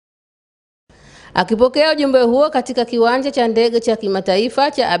Akipokea ujumbe huo katika kiwanja cha ndege cha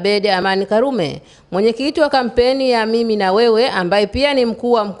kimataifa cha Abeid Amani Karume, mwenyekiti wa kampeni ya Mimi na Wewe ambaye pia ni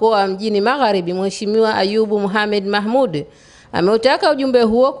mkuu wa mkoa wa Mjini Magharibi, Mheshimiwa Ayubu Mohamed Mahmud, ameutaka ujumbe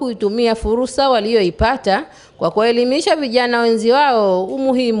huo kuitumia fursa walioipata kwa kuelimisha vijana wenzi wao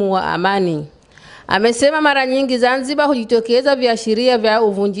umuhimu wa amani. Amesema mara nyingi Zanzibar hujitokeza viashiria vya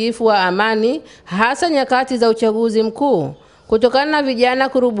uvunjifu wa amani, hasa nyakati za uchaguzi mkuu, kutokana na vijana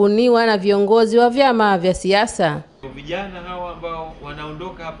kurubuniwa na viongozi wa vyama vya siasa. Vijana hawa ambao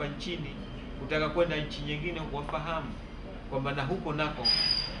wanaondoka hapa nchini kutaka kwenda nchi nyingine, kuwafahamu kwamba na huko nako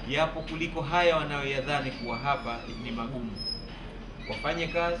yapo kuliko haya wanayoyadhani kuwa hapa ni magumu. Wafanye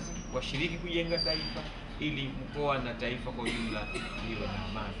kazi, washiriki kujenga taifa ili mkoa na taifa kwa ujumla liwe na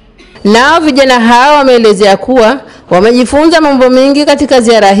amani. Nao vijana hao wameelezea kuwa wamejifunza mambo mengi katika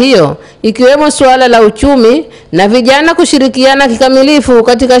ziara hiyo, ikiwemo suala la uchumi na vijana kushirikiana kikamilifu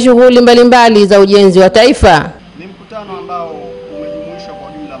katika shughuli mbalimbali za ujenzi wa taifa. Ni mkutano ambao umejumuisha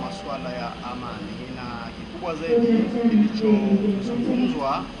kwa jumla masuala ya amani, na kikubwa zaidi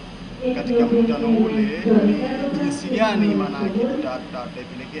kilichozungumzwa katika mkutano ule ni jinsi gani maana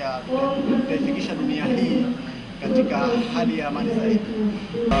tutaifikisha dunia hii katika hali ya amani zaidi.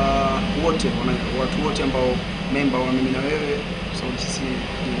 Watu wote ambao memba wa Mimi na Wewe, sababu sisi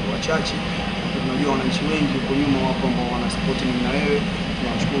ni wachache, tunajua wananchi wengi huko nyuma wapo ambao wanasupport Mimi na Wewe,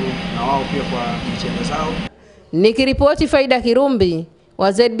 tunawashukuru na wao pia kwa jitihada zao. Nikiripoti Faida Kirumbi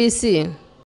wa ZBC.